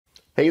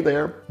Hey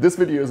there! This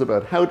video is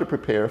about how to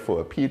prepare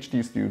for a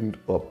PhD student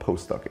or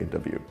postdoc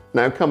interview.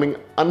 Now, coming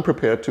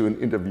unprepared to an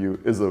interview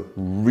is a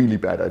really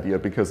bad idea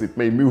because it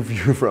may move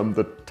you from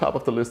the top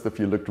of the list if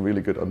you looked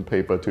really good on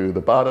paper to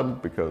the bottom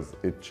because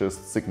it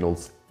just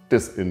signals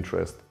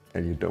disinterest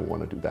and you don't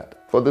want to do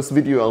that. For this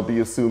video, I'll be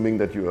assuming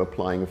that you're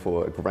applying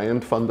for a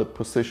grant-funded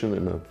position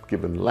in a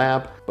given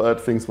lab, but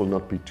things will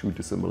not be too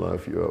dissimilar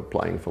if you're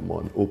applying for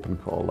more an open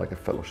call like a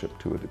fellowship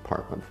to a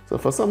department. So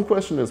for some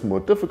questions it's more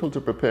difficult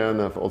to prepare,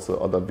 and I have also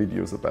other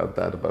videos about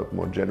that, about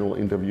more general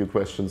interview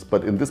questions.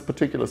 But in this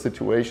particular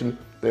situation,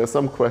 there are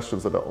some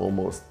questions that are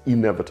almost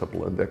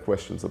inevitable, and they're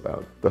questions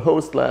about the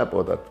host lab,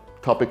 or that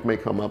topic may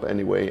come up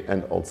anyway,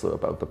 and also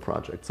about the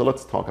project. So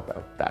let's talk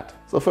about that.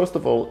 So first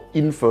of all,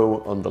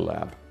 info on the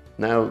lab.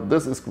 Now,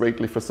 this is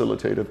greatly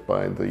facilitated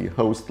by the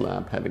host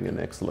lab having an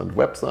excellent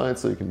website,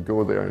 so you can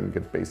go there and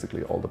get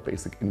basically all the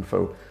basic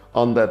info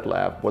on that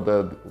lab. What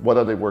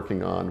are they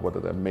working on? What are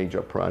their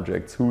major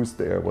projects? Who's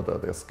there? What are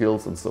their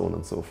skills? And so on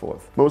and so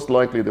forth. Most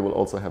likely they will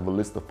also have a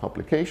list of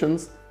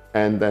publications,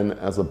 and then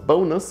as a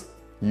bonus,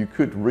 you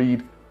could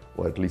read,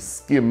 or at least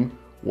skim,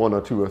 1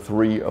 or 2 or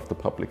 3 of the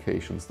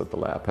publications that the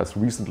lab has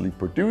recently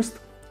produced,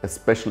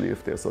 especially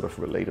if they're sort of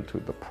related to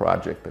the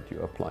project that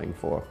you're applying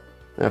for.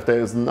 Now, if there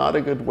is not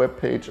a good web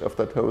page of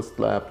that host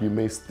lab, you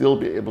may still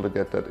be able to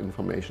get that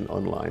information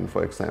online,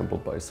 for example,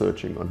 by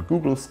searching on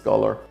Google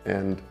Scholar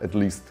and at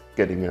least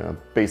getting a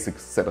basic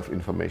set of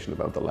information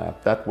about the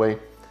lab that way.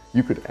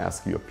 You could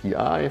ask your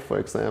PI, for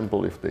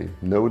example, if they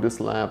know this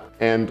lab,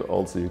 and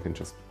also you can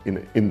just,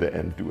 in the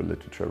end, do a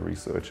literature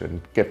research and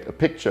get a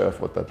picture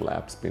of what that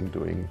lab's been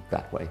doing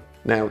that way.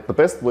 Now, the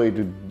best way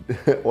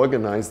to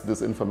organize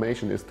this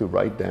information is to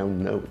write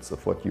down notes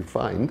of what you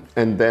find,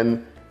 and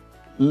then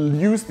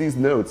use these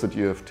notes that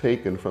you have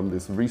taken from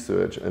this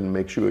research and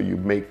make sure you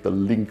make the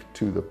link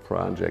to the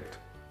project.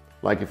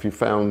 Like if you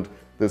found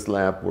this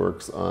lab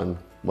works on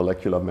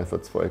molecular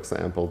methods, for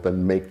example,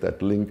 then make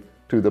that link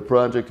to the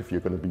project if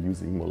you're going to be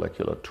using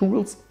molecular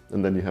tools,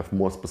 and then you have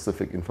more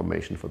specific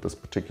information for this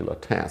particular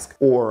task.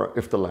 Or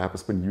if the lab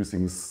has been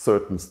using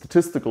certain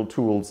statistical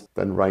tools,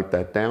 then write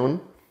that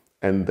down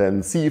and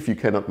then see if you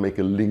cannot make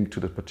a link to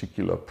the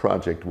particular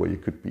project where you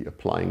could be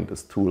applying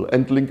this tool,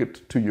 and link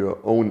it to your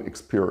own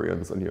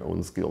experience and your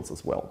own skills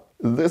as well.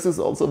 This is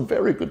also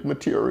very good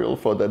material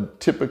for the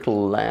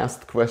typical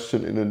last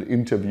question in an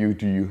interview: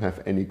 do you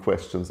have any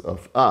questions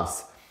of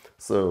us?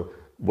 So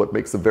what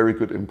makes a very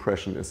good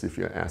impression is if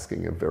you're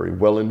asking a very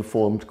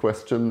well-informed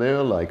question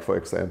there, like, for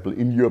example,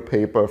 in your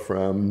paper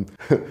from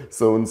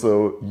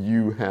so-and-so,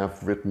 you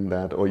have written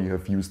that, or you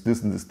have used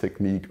this and this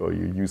technique, or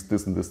you used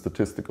this and this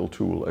statistical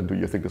tool, and do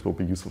you think this will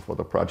be useful for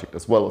the project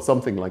as well, or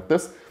something like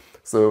this.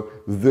 So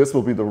this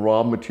will be the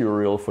raw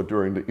material for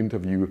during the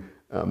interview.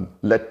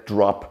 Let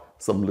drop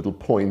some little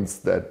points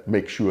that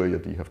make sure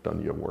that you have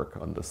done your work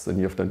on this and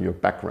you have done your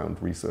background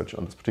research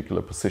on this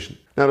particular position.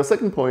 Now, the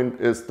second point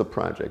is the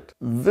project.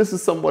 This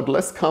is somewhat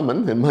less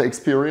common in my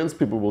experience.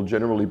 People will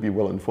generally be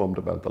well informed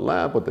about the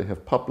lab, what they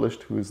have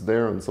published, who is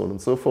there, and so on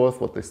and so forth,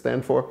 what they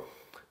stand for.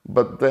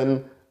 But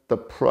then the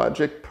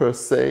project per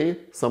se,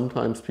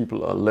 sometimes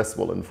people are less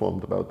well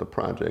informed about the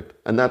project,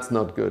 and that's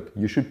not good.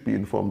 You should be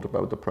informed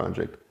about the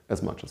project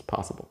as much as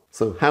possible.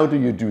 So how do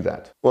you do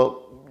that?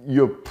 Well,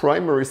 your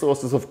primary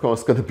source is, of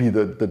course, going to be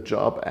the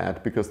job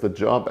ad, because the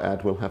job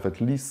ad will have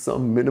at least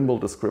some minimal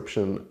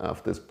description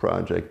of this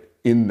project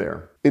in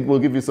there. It will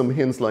give you some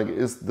hints like,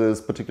 is this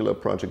particular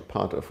project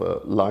part of a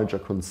larger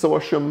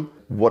consortium?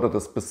 What are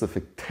the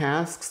specific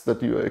tasks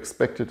that you are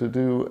expected to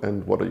do?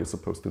 And what are you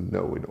supposed to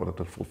know in order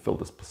to fulfill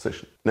this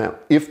position? Now,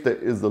 if there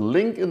is a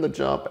link in the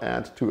job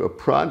ad to a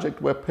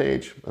project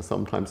webpage, as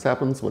sometimes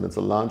happens when it's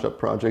a larger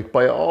project,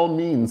 by all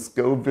means,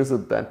 go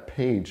visit that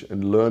page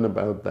and learn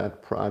about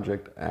that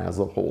project as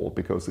a whole,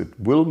 because it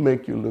will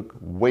make you look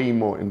way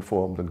more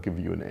informed and give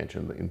you an edge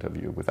in the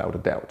interview, without a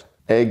doubt.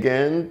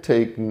 Again,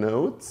 take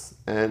notes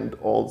and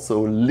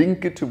also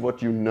link it to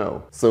what you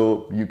know,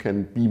 so you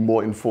can be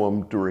more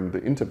informed during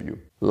the interview.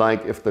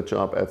 Like if the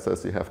job ad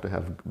says you have to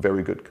have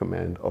very good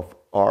command of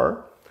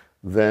R,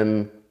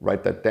 then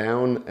write that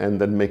down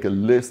and then make a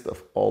list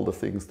of all the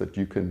things that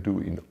you can do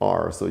in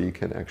R, so you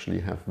can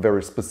actually have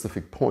very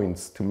specific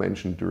points to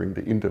mention during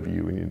the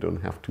interview, and you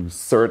don't have to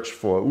search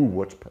for,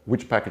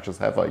 which packages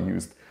have I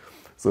used?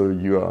 So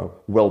you are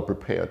well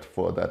prepared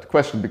for that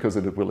question, because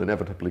it will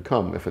inevitably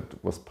come if it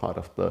was part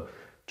of the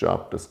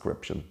job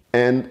description.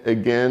 And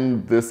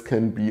again, this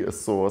can be a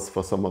source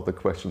for some of the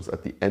questions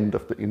at the end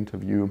of the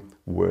interview,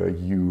 where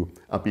you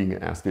are being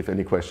asked if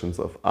any questions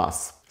of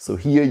us. So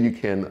here you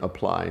can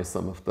apply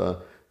some of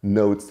the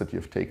notes that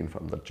you've taken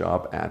from the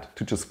job ad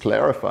to just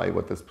clarify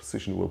what this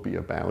position will be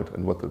about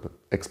and what the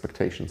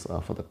expectations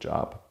are for the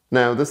job.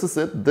 Now, this is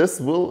it. This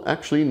will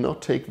actually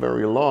not take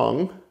very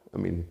long. I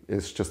mean,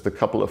 it's just a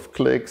couple of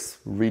clicks,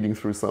 reading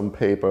through some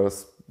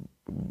papers,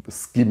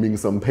 skimming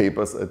some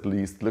papers at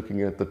least,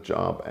 looking at the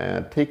job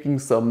ad, taking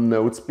some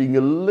notes, being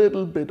a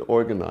little bit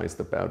organized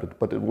about it,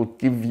 but it will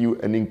give you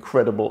an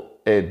incredible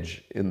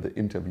edge in the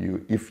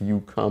interview if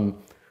you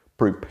come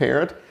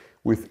prepared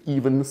with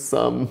even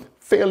some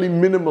fairly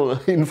minimal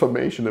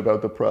information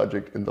about the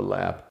project in the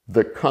lab.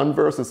 The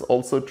converse is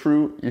also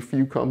true if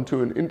you come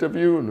to an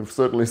interview, and I've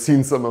certainly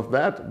seen some of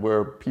that,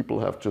 where people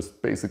have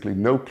just basically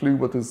no clue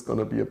what this is going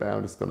to be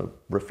about. It's going to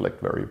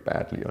reflect very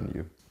badly on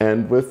you.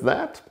 And with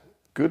that,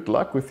 good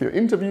luck with your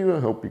interview. I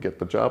hope you get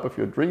the job of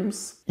your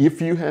dreams.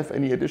 If you have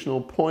any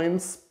additional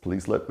points,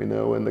 please let me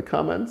know in the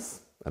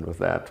comments. And with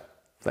that,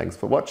 thanks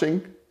for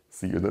watching.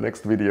 See you in the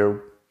next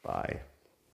video. Bye.